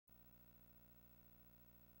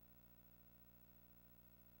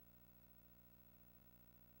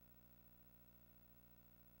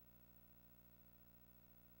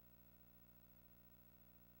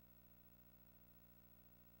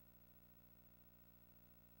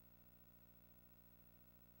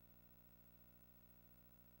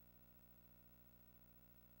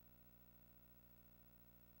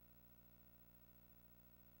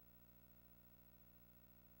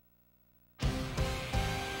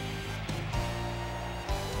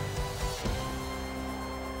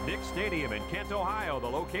Stadium in Kent, Ohio, the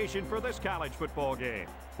location for this college football game.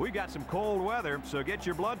 We've got some cold weather, so get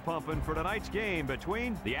your blood pumping for tonight's game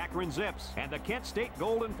between the Akron Zips and the Kent State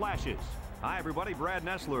Golden Flashes. Hi, everybody. Brad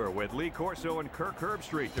Nessler with Lee Corso and Kirk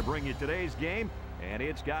Herbstreit to bring you today's game. And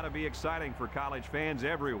it's got to be exciting for college fans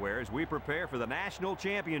everywhere as we prepare for the national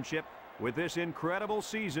championship with this incredible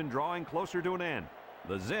season drawing closer to an end.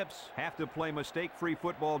 The Zips have to play mistake-free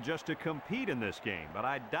football just to compete in this game, but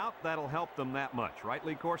I doubt that'll help them that much. Right,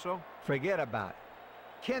 Lee Corso? Forget about it.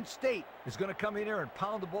 Kent State is going to come in here and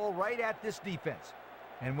pound the ball right at this defense.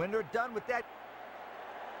 And when they're done with that,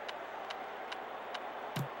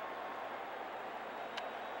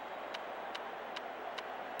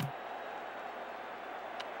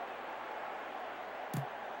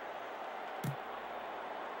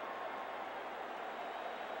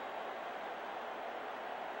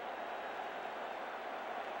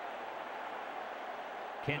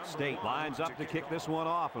 Kent State lines up to kick this one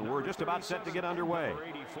off, and we're just about set to get underway.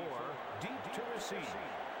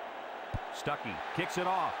 Stuckey kicks it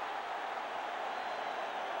off.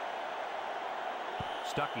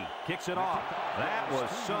 Stuckey kicks it off. That was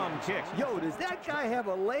some kick. yo, does that guy have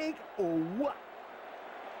a leg or what?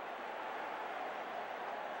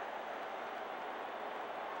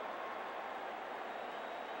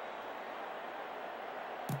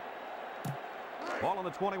 Ball on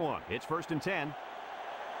the 21. It's 1st and 10.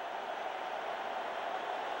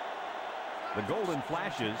 The Golden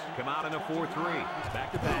Flashes come out in a 4-3.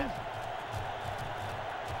 Back to pass.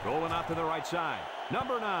 Rolling out to the right side.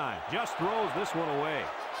 Number 9 just throws this one away.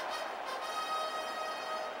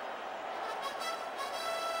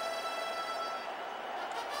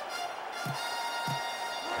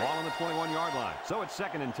 Ball on the 21-yard line. So it's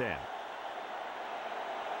 2nd and 10.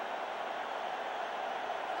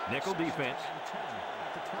 Nickel defense.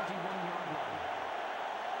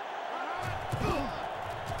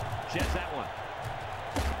 Sheds that one.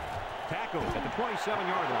 Tackled at the 27-yard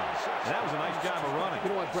line. And that was a nice job of running. You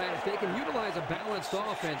know what, Brad? If they can utilize a balanced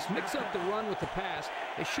offense, mix up the run with the pass,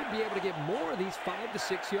 they should be able to get more of these 5- to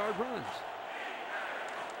 6-yard runs.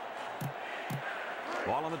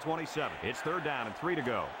 Ball on the 27. It's 3rd down and 3 to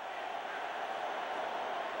go.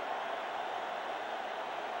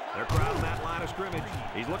 They're crowding that line of scrimmage.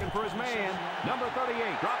 He's looking for his man. Number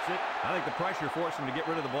 38 drops it. I think the pressure forced him to get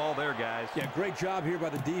rid of the ball there, guys. Yeah, great job here by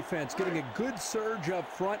the defense, getting a good surge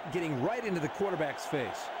up front, getting right into the quarterback's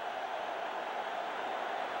face.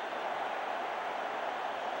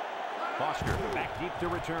 Foster back deep to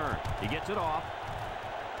return. He gets it off.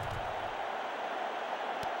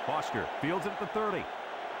 Foster fields it at the 30.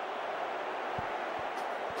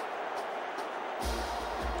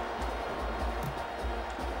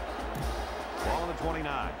 Ball on the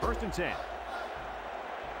 29. 1st and 10.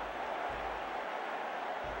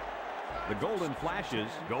 The Golden Flashes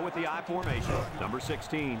go with the I formation. Number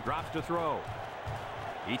 16 drops to throw.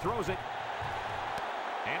 He throws it.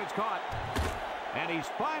 And it's caught. And he's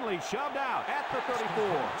finally shoved out at the 34.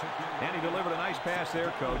 And he delivered a nice pass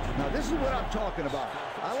there, Coach. Now, this is what I'm talking about.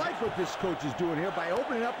 I like what this coach is doing here by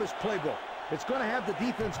opening up his playbook. It's going to have the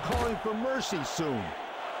defense calling for mercy soon.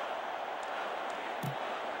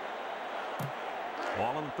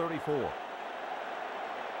 Ball on the 34.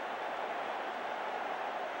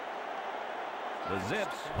 The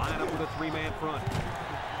Zips line up with a 3-man front.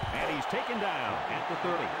 And he's taken down at the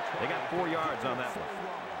 30. They got 4 yards on that one.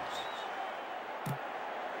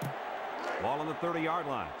 Ball on the 30-yard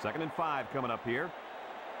line. 2nd and 5 coming up here.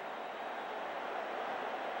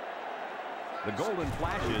 The Golden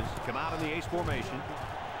Flashes come out in the ace formation.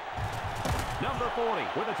 Number 40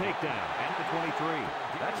 with a takedown at the 23.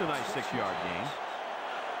 That's a nice 6-yard gain.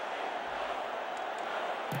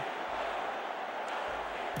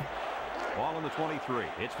 Ball on the 23.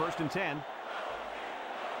 It's 1st and 10.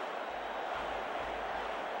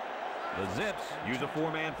 The Zips use a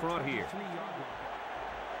 4-man front here.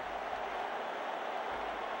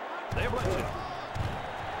 They blitz it.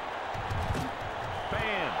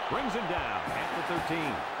 Fan brings him down at the 13.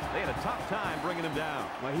 They had a tough time bringing him down.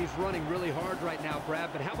 Well, he's running really hard right now, Brad,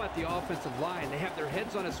 but how about the offensive line? They have their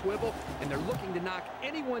heads on a swivel, and they're looking to knock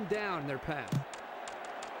anyone down in their path.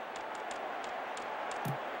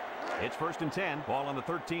 It's 1st and 10. Ball on the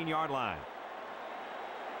 13-yard line.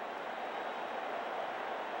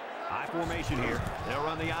 High formation here. They'll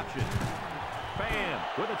run the option. Fan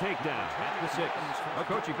with a takedown at the 6. Oh,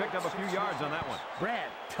 Coach, he picked up a few yards on that one. Brad,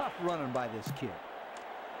 tough running by this kid.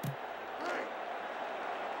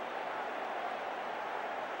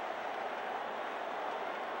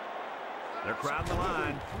 They're crowding the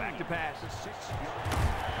line. Back to pass.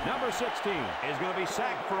 Number 16 is going to be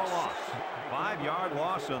sacked for a loss. 5-yard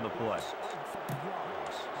loss on the play.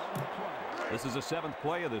 This is the 7th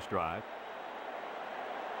play of this drive.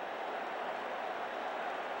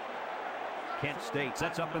 Kent State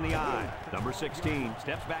sets up in the eye. Number 16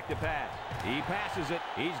 steps back to pass. He passes it.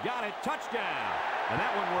 He's got it. Touchdown. And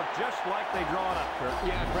that one worked just like they draw it up, Kurt.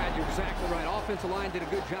 Yeah, Brad, you're exactly right. Offensive line did a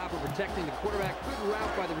good job of protecting the quarterback. Good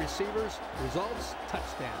route by the receivers. Results,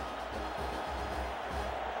 touchdown.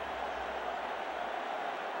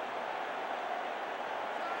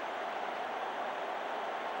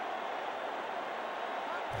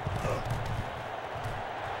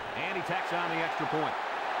 And he tacks on the extra point.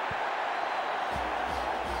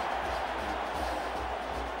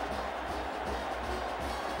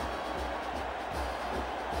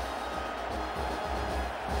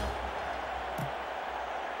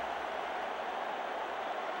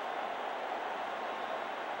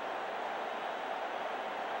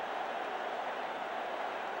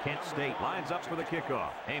 Kent State lines up for the kickoff.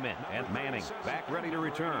 Amen and Manning back ready to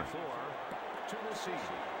return.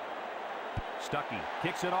 Stuckey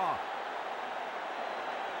kicks it off.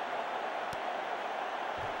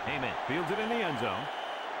 Amen fields it in the end zone.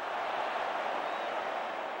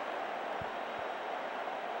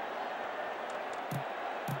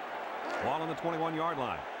 Ball on the 21-yard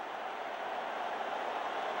line.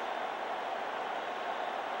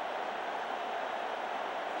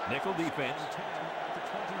 Nickel defense.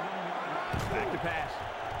 Back to pass.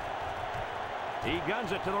 He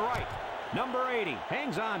guns it to the right. Number 80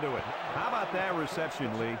 hangs on to it. How about that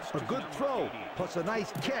reception, Lee? A good throw plus a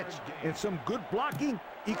nice catch and some good blocking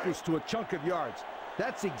equals to a chunk of yards.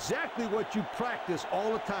 That's exactly what you practice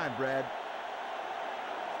all the time, Brad.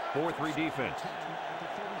 4-3 defense.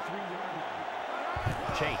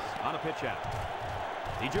 Chase on a pitch out.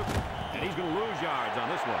 He juke it, and he's going to lose yards on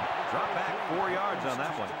this one. Drop back 4 yards on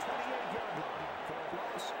that one.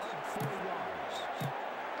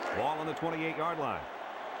 Ball on the 28-yard line.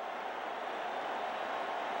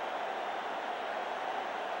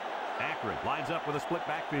 Akron lines up with a split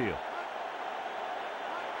backfield.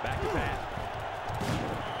 Back to pass.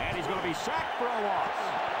 And he's going to be sacked for a loss.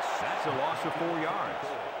 That's a loss of 4 yards.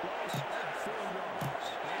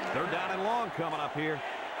 3rd down and long coming up here.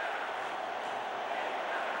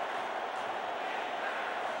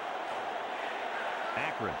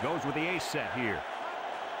 Akron goes with the ace set here.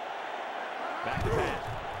 Back to pass.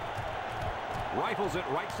 Rifles it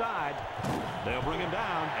right side. They'll bring him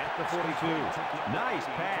down at the 42. Nice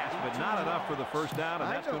pass, but not enough for the first down, and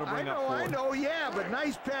that's going to bring up 4. I know, yeah, but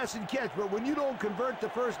nice pass and catch. But when you don't convert the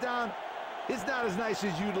first down, it's not as nice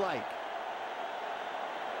as you'd like.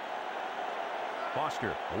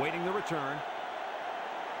 Foster awaiting the return.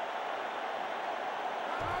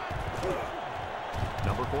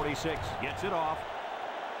 Number 46 gets it off.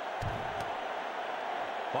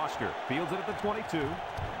 Foster fields it at the 22.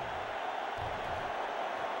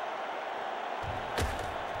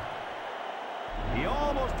 He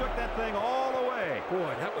almost took that thing all the way.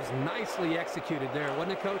 Boy, that was nicely executed there,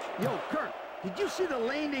 wasn't it, Coach? Yo, Kurt, did you see the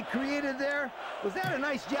lane they created there? Was that a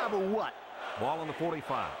nice job or what? Ball on the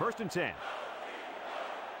 45. 1st and 10.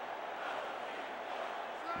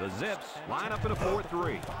 The Zips line up in a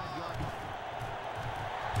 4-3.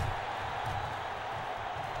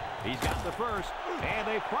 He's got the first, and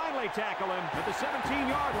they finally tackle him at the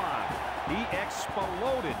 17-yard line. He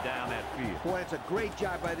exploded down that field. Boy, it's a great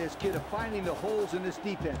job by this kid of finding the holes in this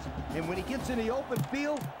defense. And when he gets in the open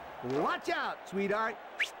field, watch out, sweetheart.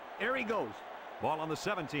 There he goes. Ball on the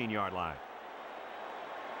 17-yard line.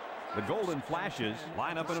 The Golden Flashes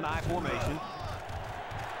line up in an I formation.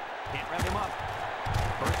 Can't wrap him up.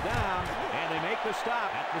 1st down, and they make the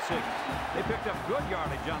stop at the 6. They picked up good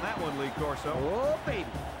yardage on that one, Lee Corso. Oh, baby.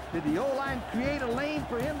 Did the O-line create a lane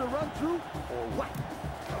for him to run through, or what?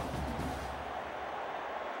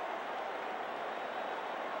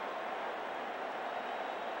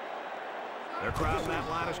 They're crowding that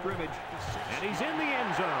line of scrimmage, and he's in the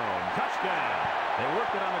end zone. Touchdown. They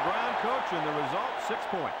worked it on the ground, Coach, and the result, 6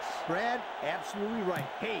 points. Brad, absolutely right.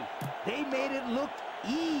 Hey, they made it look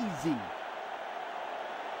easy.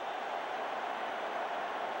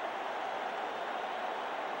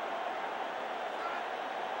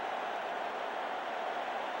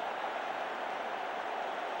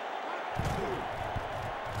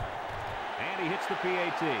 And he hits the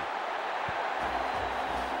PAT.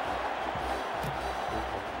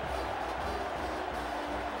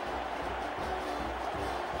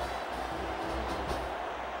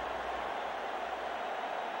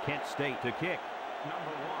 Kent State to kick.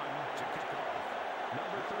 Number 1 to kick off.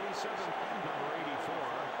 Number 37, number 84,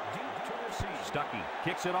 deep to receive. Stuckey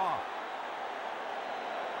kicks it off.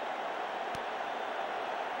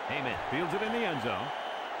 Amen fields it in the end zone.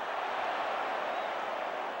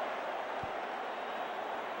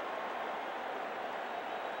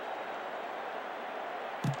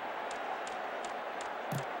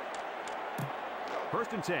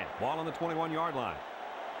 first and 10. Ball on the 21-yard line.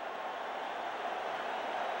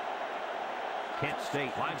 Kent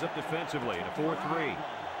State lines up defensively in a 4-3.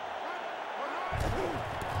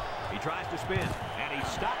 He tries to spin, and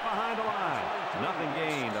he's stopped behind the line. Nothing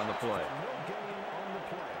gained on the play.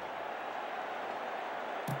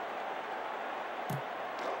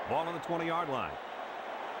 Ball on the 20-yard line.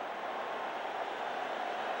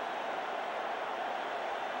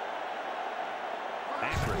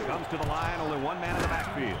 Akron comes to the line, only one man in the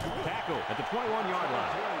backfield. Tackle at the 21-yard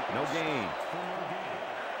line. No gain.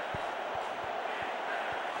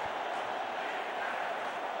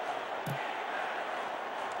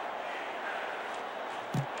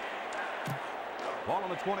 Ball on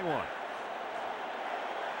the 21.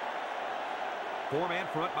 Four-man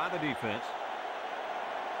front by the defense.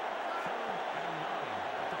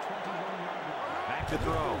 Back to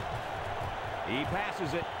throw. He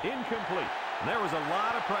passes it incomplete. There was a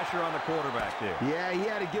lot of pressure on the quarterback there. Yeah, he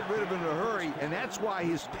had to get rid of it in a hurry, and that's why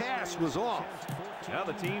his pass was off. Now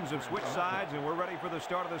the teams have switched sides, and we're ready for the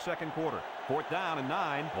start of the second quarter. 4th down and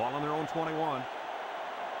 9. Ball on their own 21.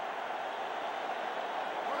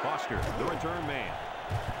 Foster, the return man.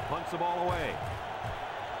 Punts the ball away.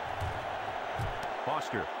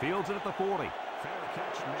 Foster fields it at the 40. Fair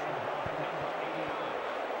catch made by number 89.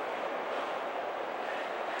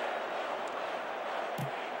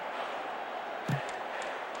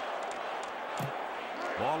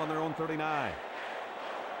 Ball on their own 39.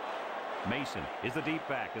 Mason is the deep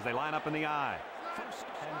back as they line up in the I. First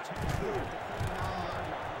and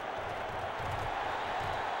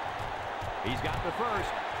 10. He's got the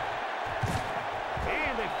first.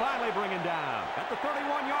 And they finally bring him down at the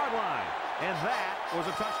 31-yard line. And that was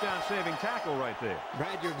a touchdown-saving tackle right there.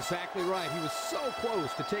 Brad, you're exactly right. He was so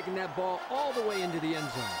close to taking that ball all the way into the end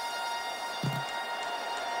zone.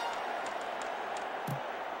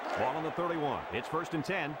 Ball on the 31. It's 1st and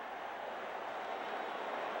 10.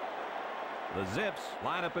 The Zips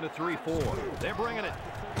line up in a 3-4. They're bringing it.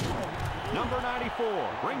 Number 94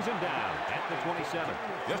 brings him down at the 27.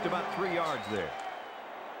 Just about 3 yards there.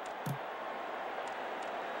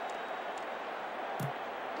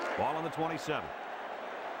 Ball on the 27.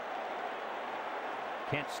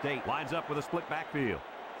 Kent State lines up with a split backfield.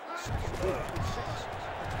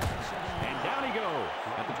 And down he goes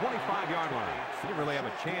at the 25-yard line. He didn't really have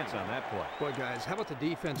a chance on that play. Boy, guys, how about the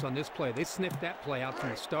defense on this play? They sniffed that play out from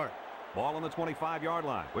the start. Ball on the 25-yard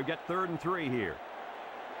line. We've got 3rd and 3 here.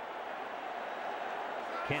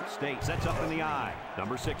 Kent State sets up in the I.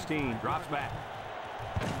 Number 16 drops back.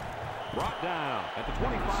 Brought down at the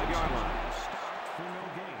 25-yard line.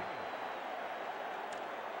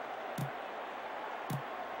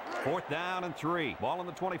 Fourth down and 3. Ball on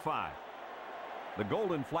the 25. The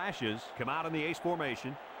Golden Flashes come out in the ace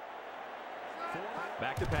formation.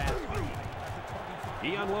 Back to pass.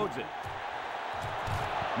 He unloads it.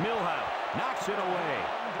 Millhouse knocks it away.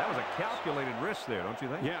 That was a calculated risk there, don't you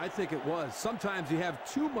think? Yeah, I think it was. Sometimes you have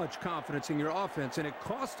too much confidence in your offense, and it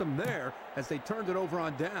cost them there as they turned it over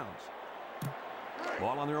on downs.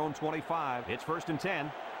 Ball on their own 25. It's 1st and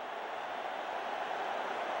 10.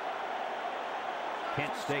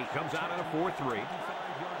 Kent State comes out in a 4-3.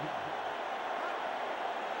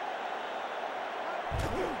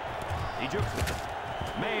 He jukes it.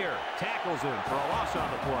 Mayer tackles him for a loss on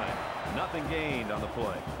the play. Nothing gained on the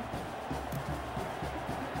play.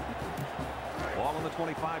 Ball on the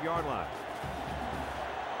 25-yard line.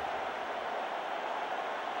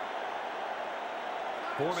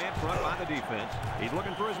 Four-man front by the defense. He's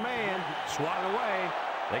looking for his man. Swatted away.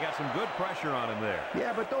 They got some good pressure on him there.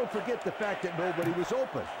 Yeah, but don't forget the fact that nobody was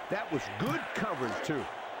open. That was good coverage, too.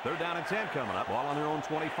 3rd down and 10 coming up. Ball on their own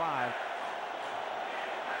 25.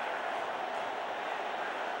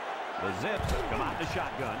 The Zips come out in the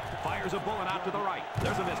shotgun. Fires a bullet out to the right.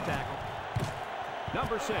 There's a missed tackle.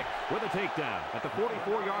 Number 6 with a takedown at the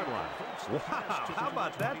 44-yard line. Wow, how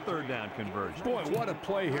about that 3rd down conversion? Boy, what a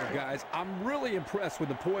play here, guys. I'm really impressed with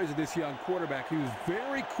the poise of this young quarterback. He was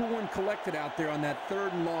very cool and collected out there on that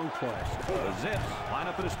 3rd and long play. The Zips line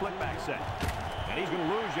up in a split back set. And he's going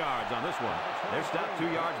to lose yards on this one. They're stopped 2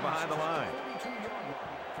 yards behind the line.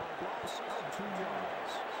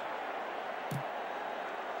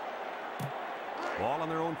 Ball on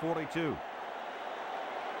their own 42.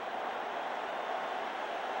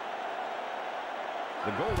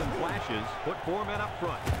 The Golden Flashes put 4 men up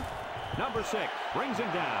front. Number 6 brings him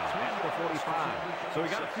down at the 45. So he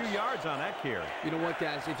got a few yards on that carry. You know what,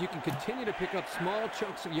 guys? If you can continue to pick up small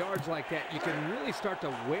chunks of yards like that, you can really start to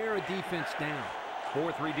wear a defense down.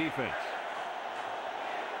 4-3 defense.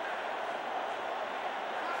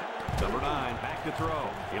 Number 9 back to throw.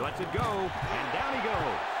 He lets it go, and down he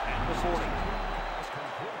goes at the 40.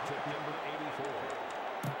 number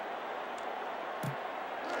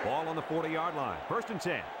 84. Ball on the 40-yard line. 1st and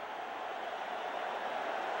 10.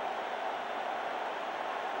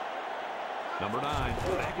 Number 9,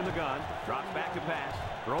 back in the gun, drops back to pass,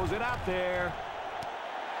 throws it out there.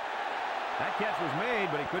 That catch was made,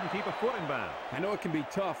 but he couldn't keep a foot in bounds. I know it can be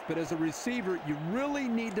tough, but as a receiver, you really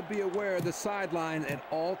need to be aware of the sideline at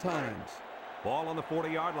all times. Ball on the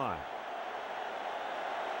 40-yard line.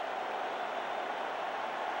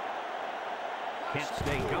 Kent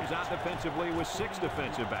State comes out defensively with 6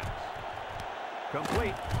 defensive backs.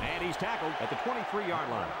 Complete, and he's tackled at the 23-yard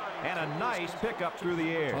line. And a nice pickup through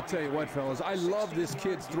the air. I'll tell you what, fellas, I love this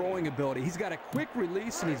kid's throwing ability. He's got a quick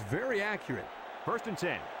release, and he's very accurate. 1st and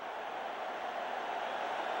 10.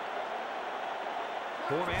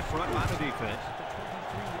 4-man front by the defense.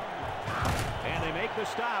 And they make the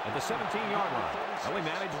stop at the 17-yard line. Well, he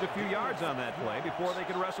managed a few yards on that play before they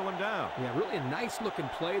could wrestle him down. Yeah, really a nice-looking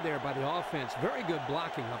play there by the offense. Very good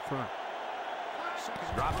blocking up front.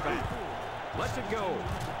 Drops back. Lets it go.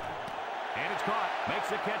 And it's caught. Makes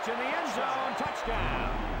the catch in the end zone.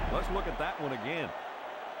 Touchdown. Let's look at that one again.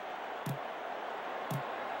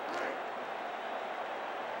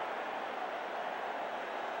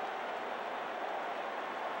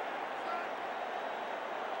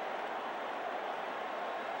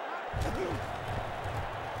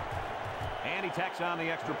 And he tacks on the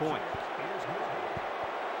extra point.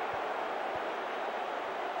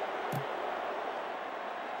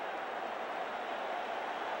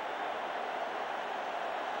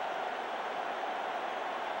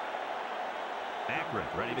 Akron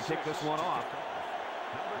ready to kick this one off.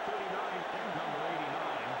 Number 39 and number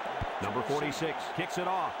 89. Number 46 kicks it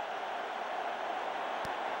off.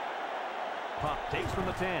 Pump takes from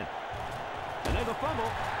the 10. And there's a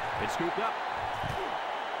fumble. It's scooped up.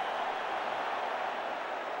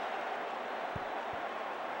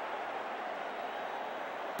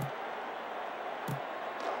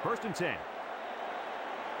 First and 10.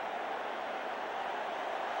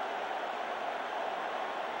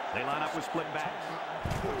 They line up with split backs.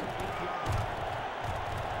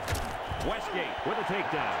 Westgate with a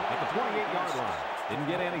takedown at the 28-yard line. Didn't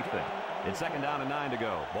get anything. It's 2nd down and 9 to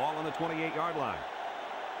go. Ball on the 28-yard line.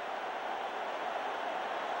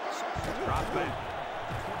 Drops back.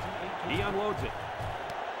 He unloads it.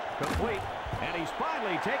 Complete. And he's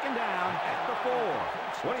finally taken down at the 4.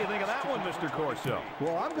 What do you think of that one, Mr. Corso?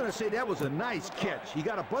 Well, I'm going to say that was a nice catch. He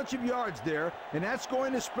got a bunch of yards there, and that's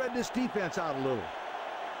going to spread this defense out a little.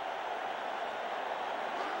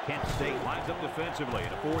 Kent State lines up defensively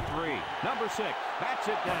at a 4-3. Number 6 bats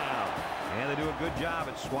it down. And they do a good job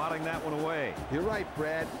at swatting that one away. You're right,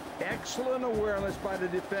 Brad. Excellent awareness by the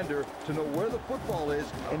defender to know where the football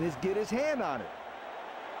is and get his hand on it.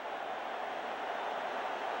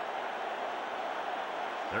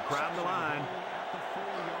 They're crowding the line.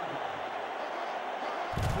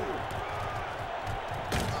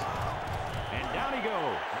 And down he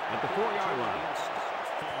goes at the 4-yard line.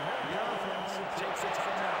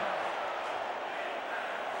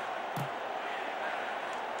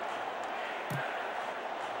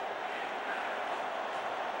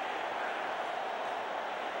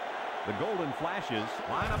 The Golden Flashes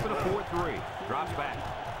line up in a 4-3. Drops back.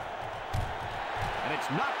 And it's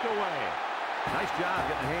knocked away. Nice job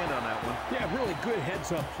getting a hand on that one. Yeah, really good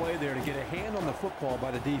heads-up play there to get a hand on the football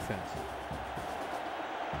by the defense.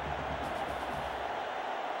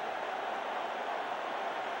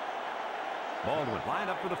 Baldwin lined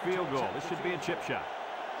up for the field goal. This should be a chip shot.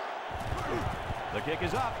 The kick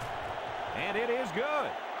is up. And it is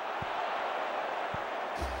good.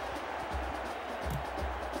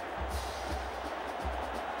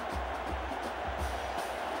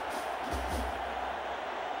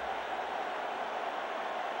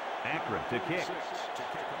 Akron to kick.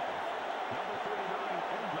 Number 39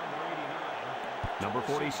 and number 89. Number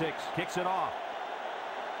 46 kicks it off.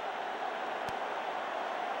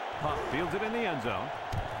 Pump fields it in the end zone.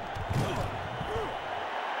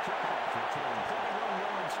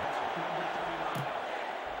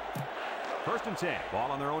 First and 10.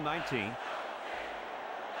 Ball on their own 19.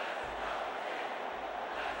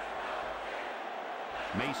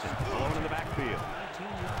 Mason alone in the backfield.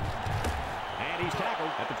 And he's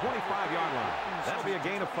tackled at the 25-yard line. That'll be a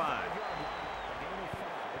gain of 5.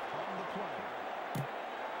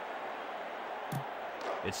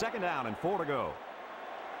 It's 2nd down and 4 to go.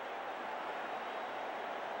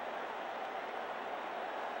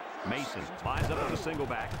 Mason lines up as a single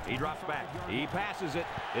back. He drops back. He passes it.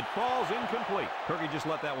 It falls incomplete. Kirky just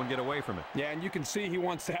let that one get away from him. Yeah, and you can see he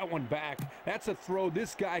wants that one back. That's a throw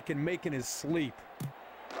this guy can make in his sleep.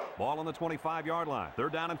 Ball on the 25-yard line.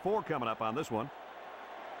 3rd down and 4 coming up on this one.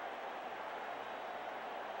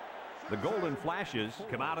 The Golden Flashes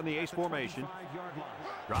come out in the ace formation.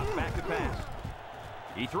 Drops back to pass.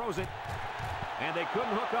 He throws it. And they couldn't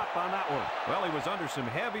hook up on that one. Well, he was under some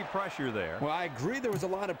heavy pressure there. Well, I agree there was a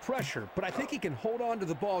lot of pressure, but I think he can hold on to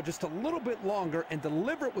the ball just a little bit longer and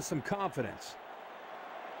deliver it with some confidence.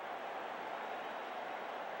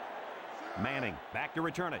 Manning back to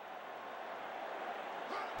return it.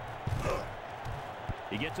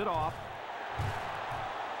 He gets it off.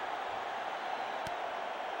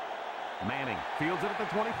 Manning fields it at the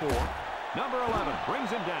 24. Number 11 brings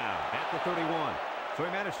him down at the 31. So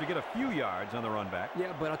he managed to get a few yards on the run back.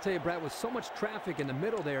 Yeah, but I'll tell you, Brad, with so much traffic in the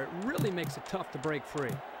middle there, it really makes it tough to break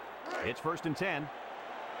free. It's 1st and 10.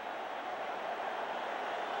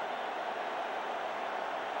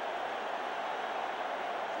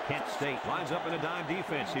 Kent State lines up in a dime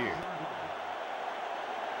defense here.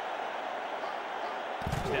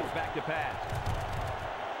 Steps back to pass.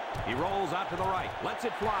 He rolls out to the right, lets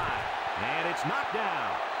it fly, and it's knocked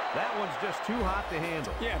down. That one's just too hot to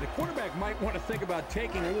handle. Yeah, the quarterback might want to think about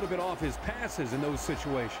taking a little bit off his passes in those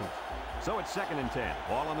situations. So it's 2nd and 10.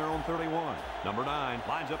 Ball on their own 31. Number 9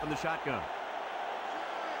 lines up in the shotgun.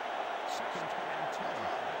 2nd and 10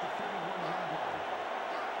 at the 31-yard line.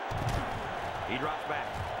 He drops back.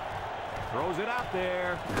 Throws it out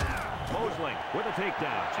there. Mosley with a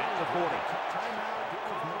takedown at the 40. Timeout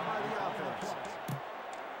given by the offense.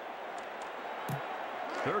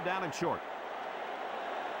 3rd down and short.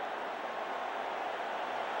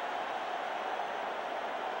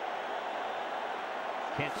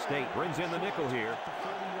 Kent State brings in the nickel here.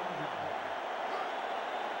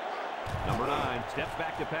 Number 9 steps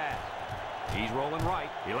back to pass. He's rolling right.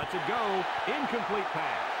 He lets it go. Incomplete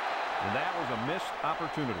pass. And that was a missed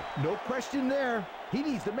opportunity. No question there. He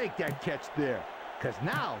needs to make that catch there, because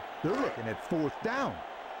now they're looking at 4th down.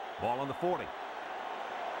 Ball on the 40.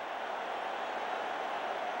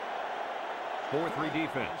 4-3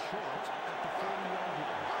 defense.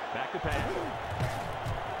 Back to pass.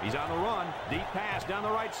 He's on the run. Deep pass down the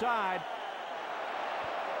right side.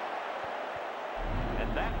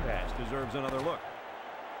 And that pass deserves another look.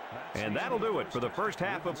 And that'll do it for the first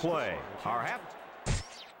half of play. Our half.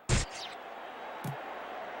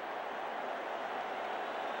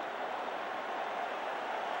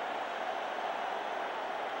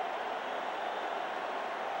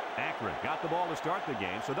 Akron got the ball to start the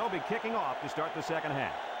game, so they'll be kicking off to start the second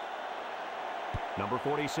half. Number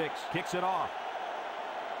 46 kicks it off.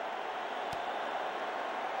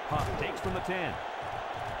 Huff takes from the 10.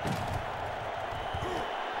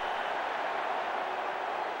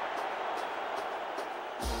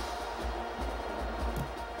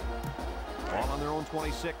 Ball on their own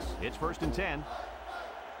 26. It's 1st and 10.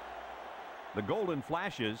 The Golden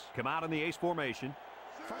Flashes come out in the ace formation.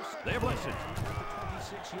 They've listened.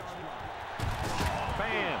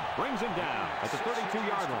 Fan brings him down at the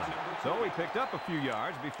 32-yard line. So he picked up a few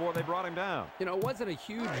yards before they brought him down. You know, it wasn't a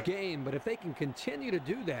huge gain, but if they can continue to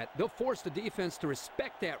do that, they'll force the defense to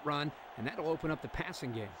respect that run, and that'll open up the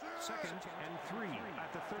passing game. 2nd and 3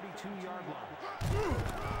 at the 32-yard line.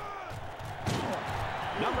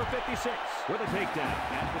 Number 56 with a takedown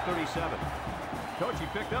at the 37. Coach, he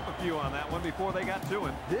picked up a few on that one before they got to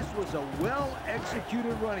him. This was a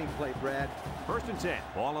well-executed running play, Brad. 1st and 10.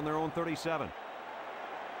 Ball on their own 37.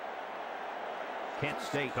 Kent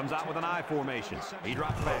State comes out with an I formation. He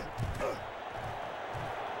drops back.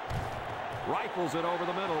 Rifles it over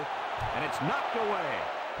the middle, and it's knocked away.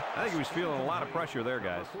 I think he was feeling a lot of pressure there,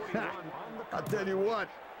 guys. I'll tell you what,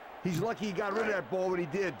 he's lucky he got rid of that ball when he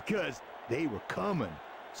did, because they were coming.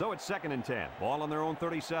 So it's 2nd and 10. Ball on their own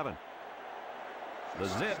 37. The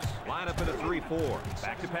Zips line up in a 3-4.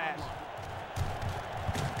 Back to pass.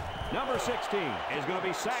 Number 16 is going to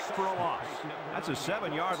be sacked for a loss. That's a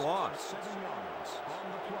 7-yard loss.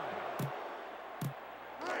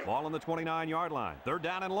 Ball on the 29-yard line. 3rd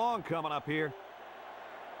down and long coming up here.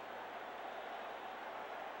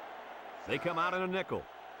 They come out in a nickel.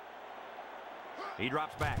 He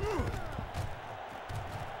drops back.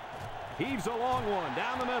 Heaves a long one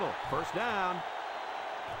down the middle. 1st down.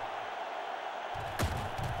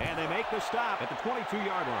 And they make the stop at the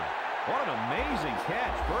 22-yard line. What an amazing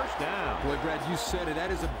catch. 1st down. Boy, Brad, you said it. That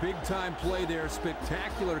is a big-time play there.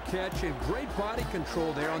 Spectacular catch and great body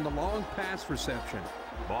control there on the long pass reception.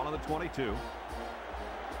 Ball on the 22.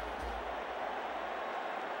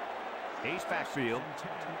 Ace backfield.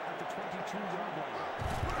 At the 22-yard line.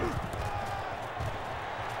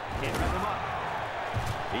 Can't rip him up.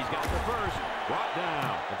 He's got the first. Brought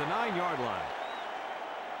down at the 9-yard line.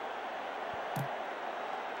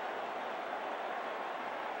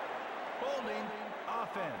 Holding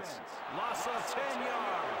offense. Loss of 10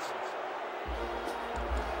 yards.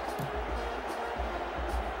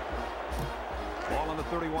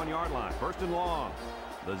 31-yard line. First and long.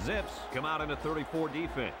 The Zips come out in a 34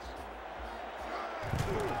 defense.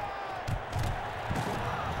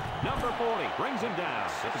 Number 40 brings him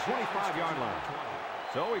down at the 25-yard line.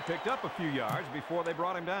 So he picked up a few yards before they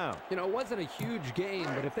brought him down. You know, it wasn't a huge gain,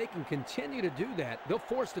 but if they can continue to do that, they'll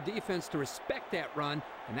force the defense to respect that run,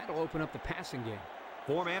 and that'll open up the passing game.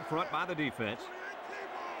 Four-man front by the defense.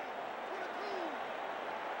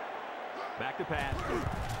 Back to pass.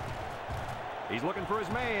 He's looking for his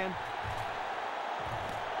man.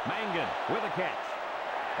 Mangan with a catch.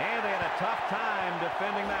 And they had a tough time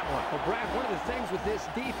defending that one. Well, Brad, one of the things with this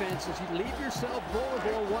defense is you leave yourself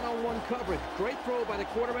vulnerable in one-on-one coverage. Great throw by the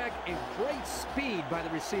quarterback and great speed by the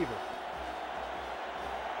receiver.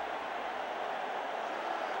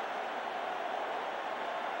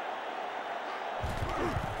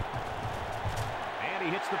 And he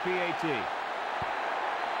hits the PAT.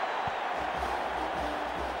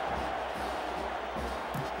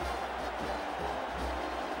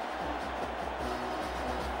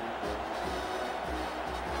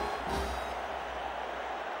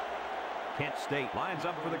 Kent State lines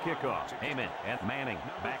up for the kickoff. Heyman and Manning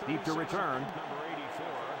back deep to return. Number 84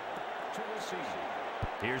 to receive.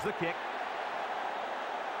 Here's the kick.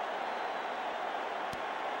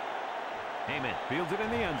 Heyman fields it in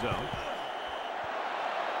the end zone.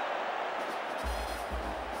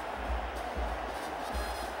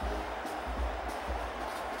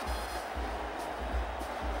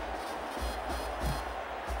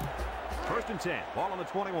 First and 10. Ball on the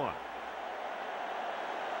 21.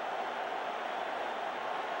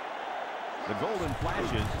 The Golden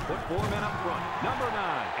Flashes put four men up front. Number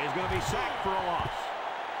 9 is going to be sacked for a loss.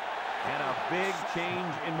 And a big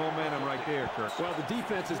change in momentum right there, Kirk. Well, the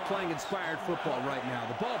defense is playing inspired football right now.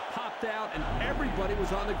 The ball popped out, and everybody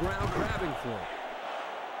was on the ground grabbing for it.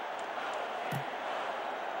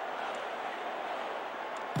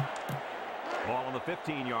 Ball on the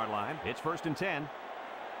 15-yard line. It's first and 10.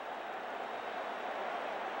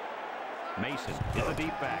 Mason is a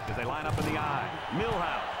deep back as they line up in the I.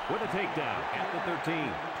 Millhouse with a takedown at the 13.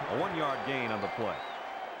 A 1-yard gain on the play.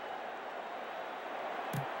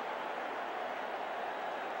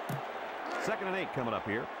 Second and 8 coming up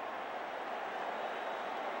here.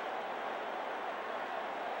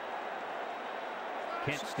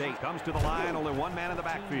 Kent State comes to the line. Only one man in the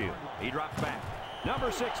backfield. He drops back.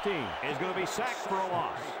 Number 16 is going to be sacked for a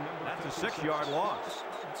loss. That's a 6-yard loss.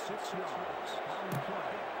 6 yards on the play.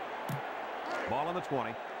 Ball on the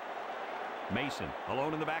 20. Mason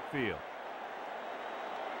alone in the backfield.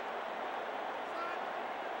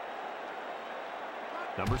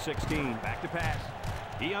 Number 16 back to pass.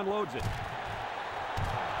 He unloads it.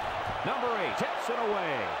 Number 8 tips it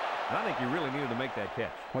away. And I think he really needed to make that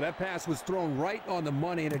catch. Well, that pass was thrown right on the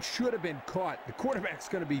money, and it should have been caught. The quarterback's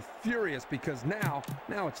going to be furious because now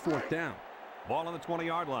it's fourth down. Ball on the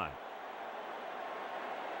 20-yard line.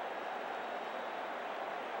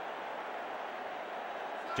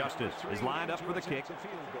 Justice is lined up for the kick.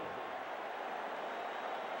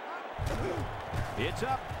 It's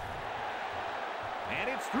up. And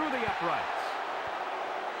it's through the uprights.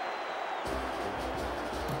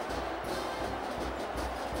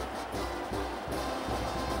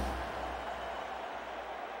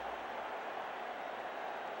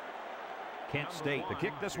 Kent State to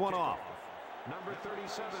kick this one off. Number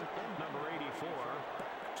 37, number 84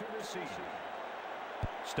 to receive.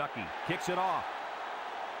 Stuckey kicks it off.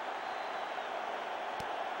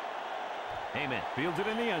 Heyman fields it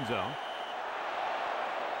in the end zone.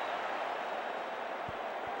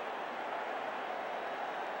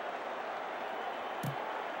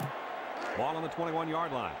 Ball on the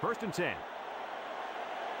 21-yard line. First and 10.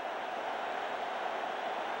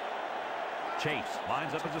 Chase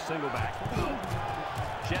lines up as a single back.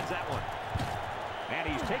 Sheds that one. And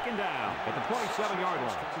he's taken down at the 27-yard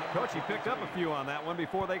line. Coach, he picked up a few on that one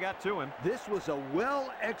before they got to him. This was a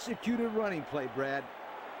well-executed running play, Brad.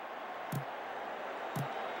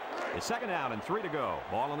 It's second down and 3 to go.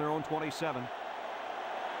 Ball on their own 27.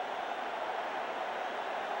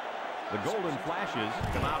 The Golden Flashes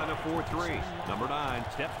come out in a 4-3. Number 9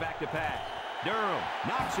 steps back to pass. Durham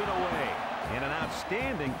knocks it away. And an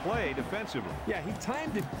outstanding play defensively. Yeah, he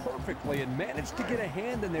timed it perfectly and managed to get a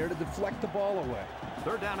hand in there to deflect the ball away.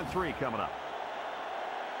 Third down and 3 coming up.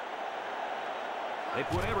 They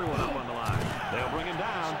put everyone up on the line. They'll bring him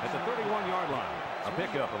down at the 31-yard line. A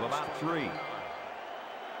pickup of about 3.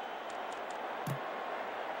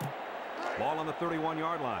 Ball on the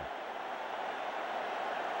 31-yard line.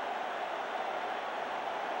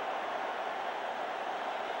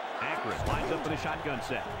 Akron lines up in a shotgun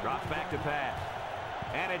set. Drops back to pass.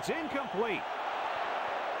 And it's incomplete.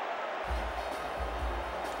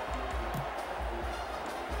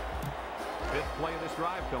 Fifth play of this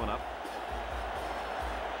drive coming up.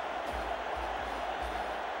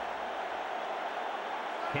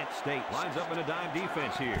 Kent State lines up in a dime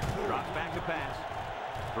defense here. Drops back to pass.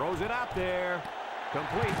 Throws it out there.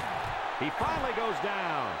 Complete. He finally goes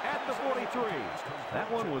down at the 43. That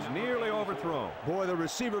one was nearly overthrown. Boy, the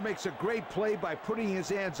receiver makes a great play by putting his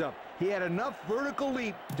hands up. He had enough vertical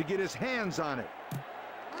leap to get his hands on it.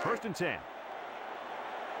 1st and 10.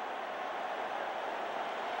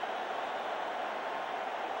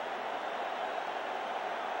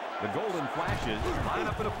 The Golden Flashes line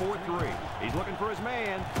up in a 4-3. He's looking for his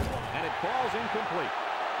man, and it falls incomplete.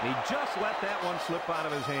 He just let that one slip out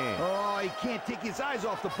of his hand. Oh, he can't take his eyes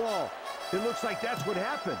off the ball. It looks like that's what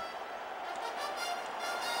happened.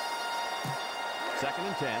 2nd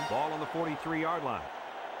and 10. Ball on the 43-yard line.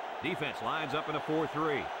 Defense lines up in a 4-3. 2nd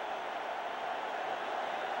and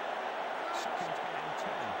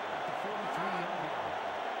 10 at the 43-yard line.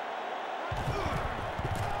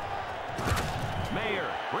 Mayer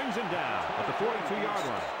brings him down at the 42-yard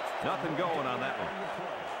line. Nothing going on that one.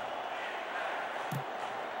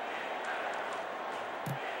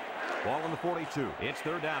 Ball on the 42. It's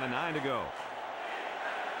 3rd down and 9 to go.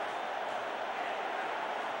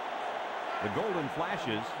 The Golden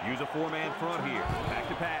Flashes use a 4-man front here. Back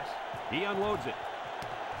to pass. He unloads it.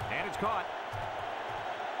 And it's caught.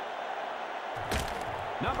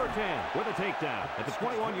 Number 10 with a takedown at the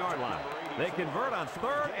 21-yard line. They convert on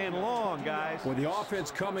 3rd and long, guys. With the offense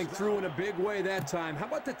coming through in a big way that time. How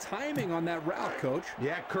about the timing on that route, Coach?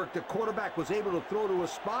 Yeah, Kirk, the quarterback was able to throw to a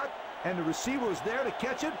spot, and the receiver was there to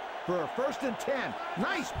catch it for a 1st and 10.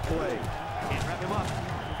 Nice play. Can't wrap him up.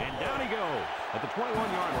 And down he goes at the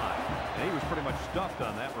 21-yard line. And he was pretty much stuffed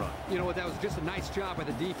on that run. You know what? That was just a nice job by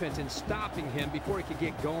the defense in stopping him before he could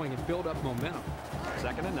get going and build up momentum.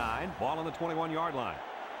 2nd and 9. Ball on the 21-yard line.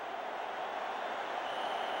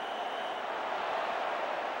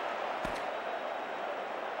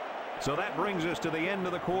 So that brings us to the end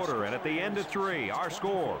of the quarter. And at the end of 3, our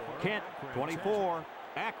score, Kent 24,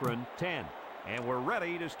 Akron 10. And we're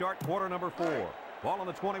ready to start quarter number 4. Ball on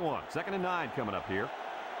the 21. 2nd and 9 coming up here.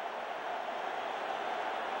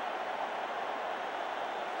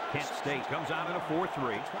 Kent State comes out in a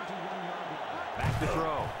 4-3. Back to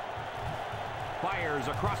throw. Fires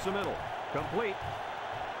across the middle. Complete.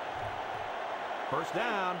 1st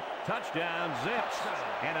down. Touchdown. Zips.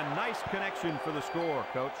 And a nice connection for the score,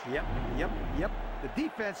 Coach. Yep. The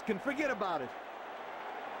defense can forget about it.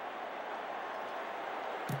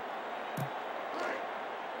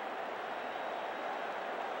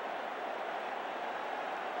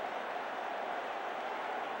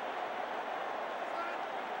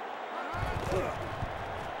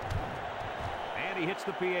 And he hits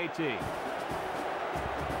the PAT.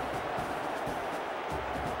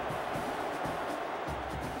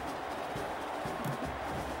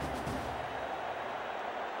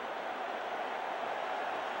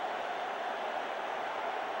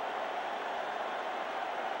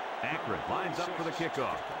 Akron lines up for the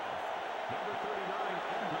kickoff. Number 39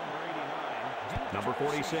 and number 89. Number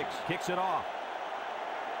 46 kicks it off.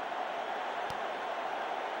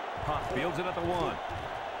 Hunt fields it at the 1.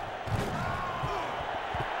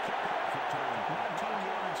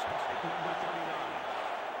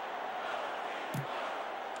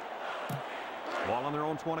 Ball on their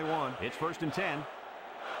own 21. It's 1st and 10.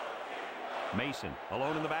 Mason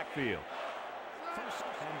alone in the backfield. 1st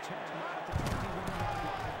and 10 at the 21-yard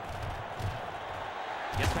line.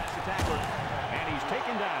 Gets past the tackler, and he's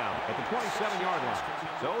taken down at the 27-yard line.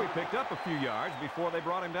 So he picked up a few yards before they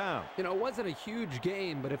brought him down. You know, it wasn't a huge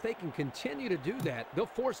gain, but if they can continue to do that, they'll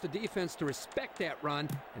force the defense to respect that run,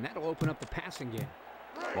 and that'll open up the passing game.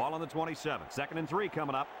 Ball on the 27. 2nd and 3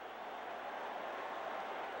 coming up.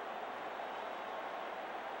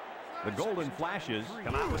 The Golden Flashes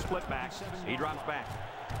come out with split backs. He drops back.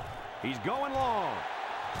 He's going long.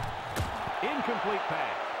 Incomplete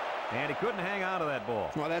pass. And he couldn't hang on to that ball.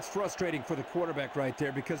 Well, that's frustrating for the quarterback right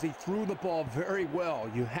there because he threw the ball very well.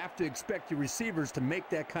 You have to expect your receivers to make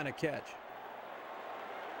that kind of catch.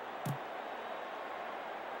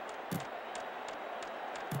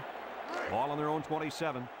 Ball on their own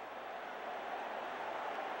 27.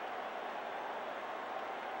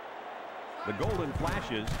 The Golden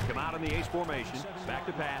Flashes come out in the ace formation. Back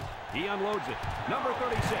to pass. He unloads it. Number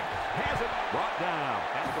 36 has it. Brought down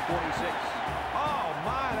at the 46. Oh,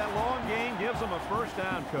 my, that long gain gives them a 1st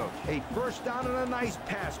down, Coach. A 1st down and a nice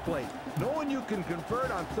pass play. Knowing you can convert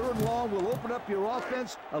on 3rd and long will open up your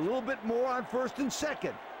offense a little bit more on 1st and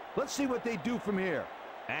 2nd. Let's see what they do from here.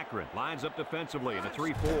 Akron lines up defensively in a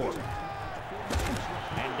 3-4.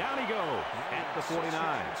 And down he goes at the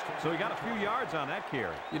 49. So he got a few yards on that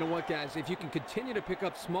carry. You know what, guys? If you can continue to pick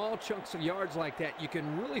up small chunks of yards like that, you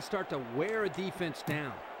can really start to wear a defense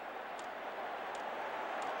down.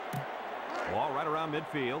 Ball right around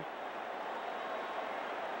midfield.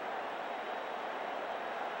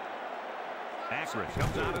 Akron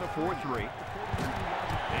comes out in a 4-3.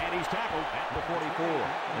 And he's tackled at the 44.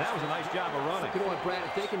 And that was a nice job of running. You know what, Brad?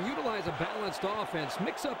 If they can utilize a balanced offense,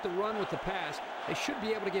 mix up the run with the pass, they should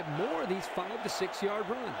be able to get more of these 5- to 6-yard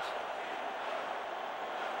runs.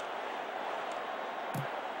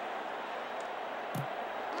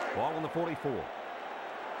 Ball on the 44.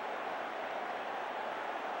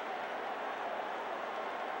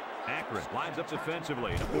 Akron lines up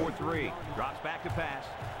defensively in a 4-3. Drops back to pass.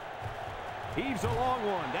 Heaves a long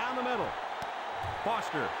one down the middle.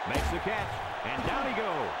 Foster makes the catch, and down he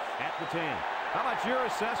goes at the 10. How about your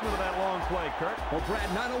assessment of that long play, Kurt? Well,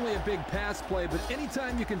 Brad, not only a big pass play, but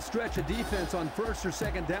anytime you can stretch a defense on 1st or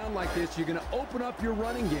 2nd down like this, you're going to open up your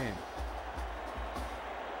running game.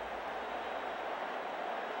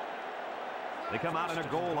 They come out in a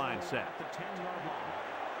goal line set.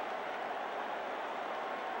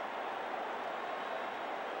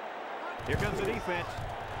 Here comes the defense.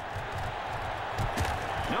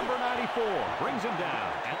 Number 94 brings him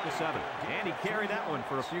down at the 7. And he carried that one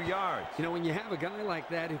for a few yards. You know, when you have a guy like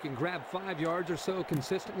that who can grab 5 yards or so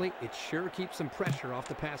consistently, it sure keeps some pressure off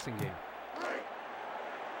the passing game.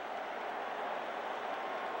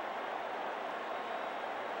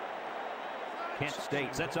 Kent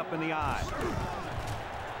State sets up in the eye.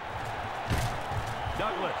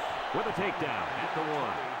 Douglas with a takedown at the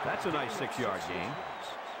 1. That's a nice 6-yard gain.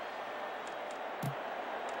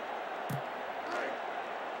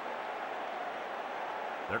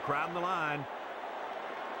 They're crowding the line.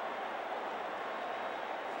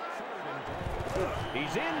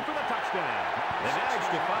 He's in for the touchdown. They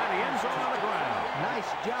managed to find the end zone on the ground. Nice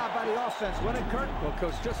job by the offense, wasn't it, Kurt? Well,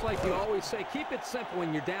 Coach, just like you always say, keep it simple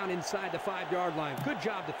when you're down inside the 5-yard line. Good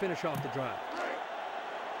job to finish off the drive.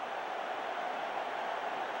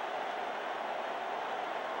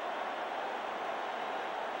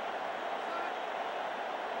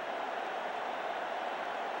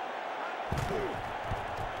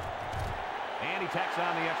 And he tacks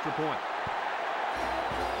on the extra point.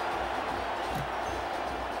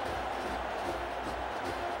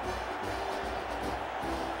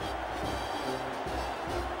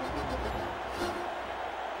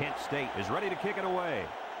 Kent State is ready to kick it away.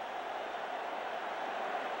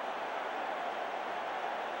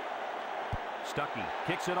 Stuckey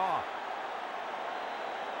kicks it off.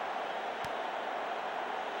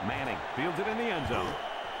 Manning fields it in the end zone.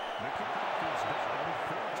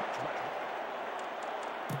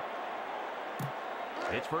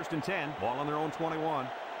 It's 1st and 10. Ball on their own 21.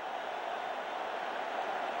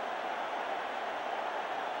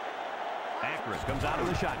 Akron comes out of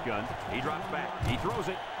the shotgun. He drops back. He throws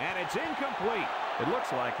it, and it's incomplete. It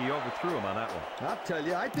looks like he overthrew him on that one. I'll tell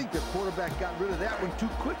you, I think the quarterback got rid of that one too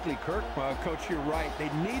quickly, Kurt. Well, Coach, you're right. They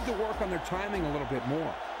need to work on their timing a little bit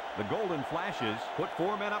more. The Golden Flashes put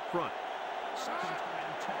 4 men up front. 2nd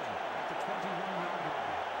and 10 at the 21-yard line.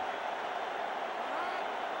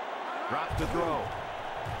 Drops to throw.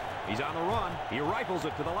 He's on the run. He rifles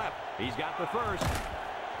it to the left. He's got the first.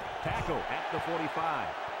 Tackle at the 45.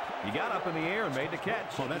 He got up in the air and made the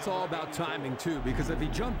catch. Well, that's all about timing, too, because if he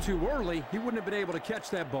jumped too early, he wouldn't have been able to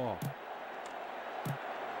catch that ball.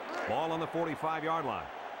 Ball on the 45-yard line.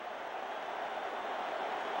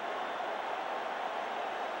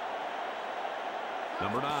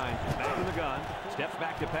 Number 9 is back in the gun. Steps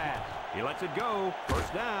back to pass. He lets it go.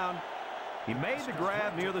 1st down. He made the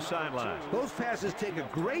grab near the sideline. Those passes take a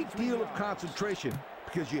great deal of concentration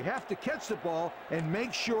because you have to catch the ball and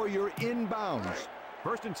make sure you're in bounds.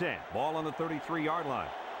 1st and 10. Ball on the 33-yard line.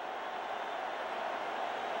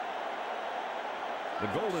 The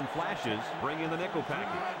Golden Flashes bring in the nickel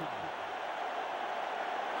package.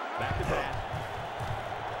 Back to pass.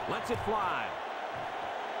 Lets it fly.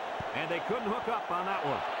 And they couldn't hook up on that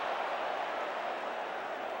one.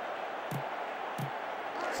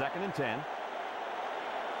 2nd and 10.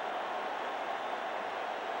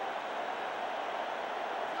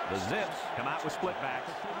 The Zips come out with split backs.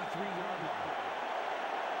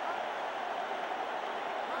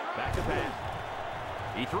 Back to pass.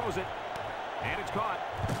 He throws it. And it's caught.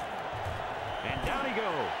 And down he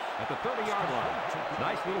goes at the 30-yard line.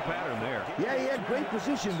 Nice little pattern there. Yeah, he had great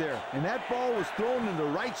position there, and that ball was thrown in the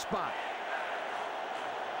right spot.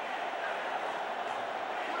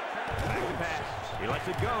 Back to pass. He lets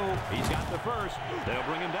it go. He's got the first. They'll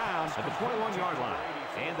bring him down at the 21-yard line.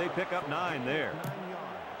 And they pick up 9 there. 9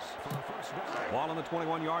 yards for a 1st Ball on the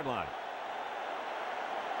 21-yard line.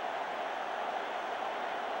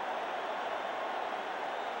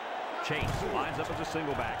 Chase lines up as a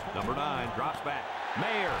single back. Number 9 drops back.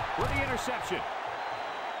 Mayer with the interception.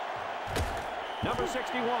 Number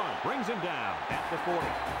 61 brings him down at the 40.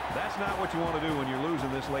 That's not what you want to do when you're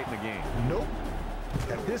losing this late in the game. Nope.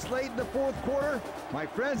 At this late in the fourth quarter, my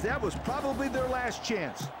friends, that was probably their last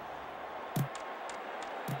chance.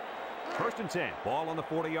 First and 10. Ball on the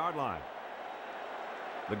 40-yard line.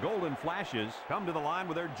 The Golden Flashes come to the line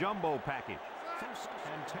with their jumbo package. First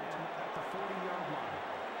and 10 at the 40-yard line.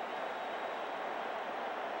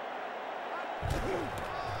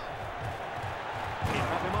 They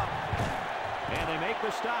pump him up. And they make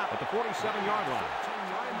the stop at the 47-yard line.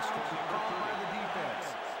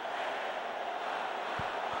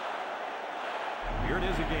 Here it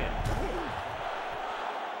is again.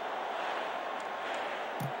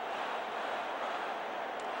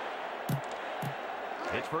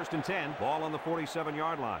 It's first and 10. Ball on the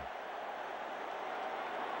 47-yard line.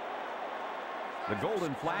 The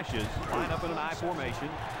Golden Flashes line up in an I formation.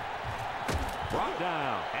 Brought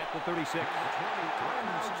down at the 36.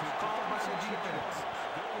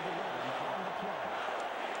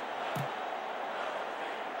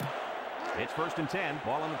 It's first and 10.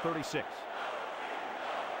 Ball on the 36.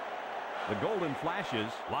 The Golden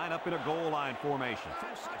Flashes line up in a goal line formation.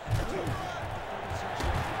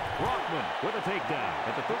 Rockman with a takedown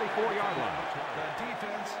at the 34-yard line. The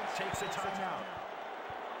defense takes a timeout.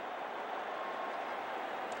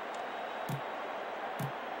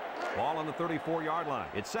 Ball on the 34-yard line.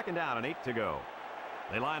 It's second down and 8 to go.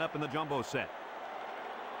 They line up in the jumbo set.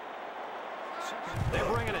 They're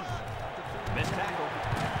bringing it. Missed tackle.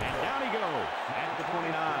 And down he goes at the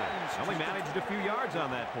 29. Only managed a few yards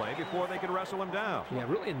on that play before they could wrestle him down. Yeah,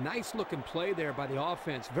 really a nice-looking play there by the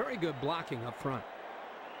offense. Very good blocking up front.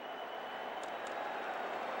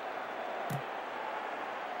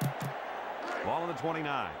 Ball on the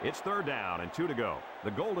 29. It's third down and 2 to go.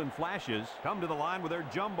 The Golden Flashes come to the line with their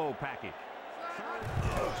jumbo package.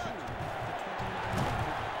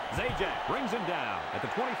 Zajac brings him down at the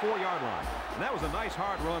 24-yard line. And that was a nice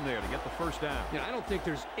hard run there to get the first down. Yeah, I don't think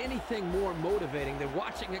there's anything more motivating than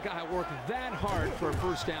watching a guy work that hard for a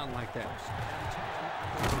first down like that.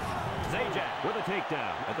 Zajac with a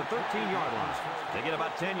takedown at the 13-yard line. They get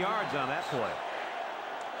about 10 yards on that play.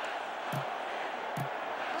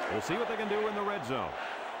 We'll see what they can do in the red zone.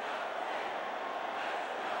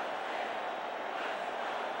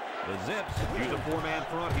 The Zips use a 4-man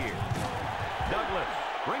front here. Douglas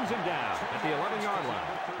brings him down at the 11-yard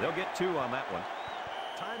line. They'll get 2 on that one.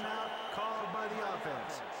 Timeout called by the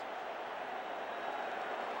offense.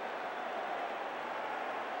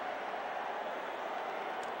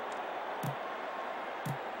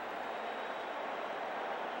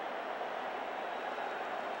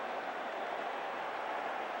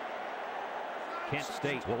 Kent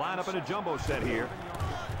State will line up in a jumbo set here.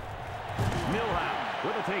 Millhouse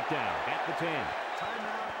with a takedown at the 10.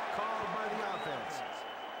 Timeout called by the offense.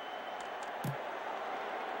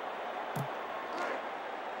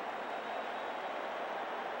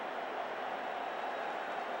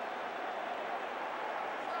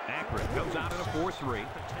 Akron comes out in a 4-3.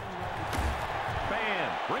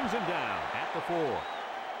 Bam brings him down at the 4.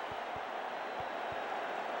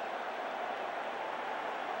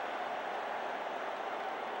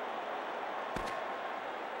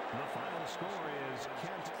 The final score is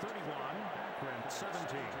Kent 31, Akron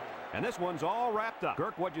 17. And this one's all wrapped up.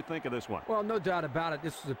 Kirk, what'd you think of this one? Well, no doubt about it,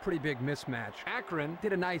 this was a pretty big mismatch. Akron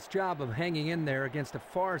did a nice job of hanging in there against a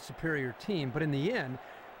far superior team, but in the end,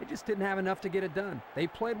 they just didn't have enough to get it done. They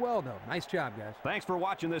played well, though. Nice job, guys. Thanks for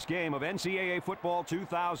watching this game of NCAA Football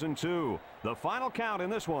 2002. The final count in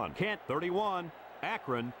this one, Kent 31,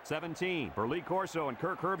 Akron 17. For Lee Corso and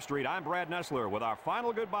Kirk Herbstreit, I'm Brad Nessler with our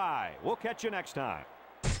final goodbye. We'll catch you next time.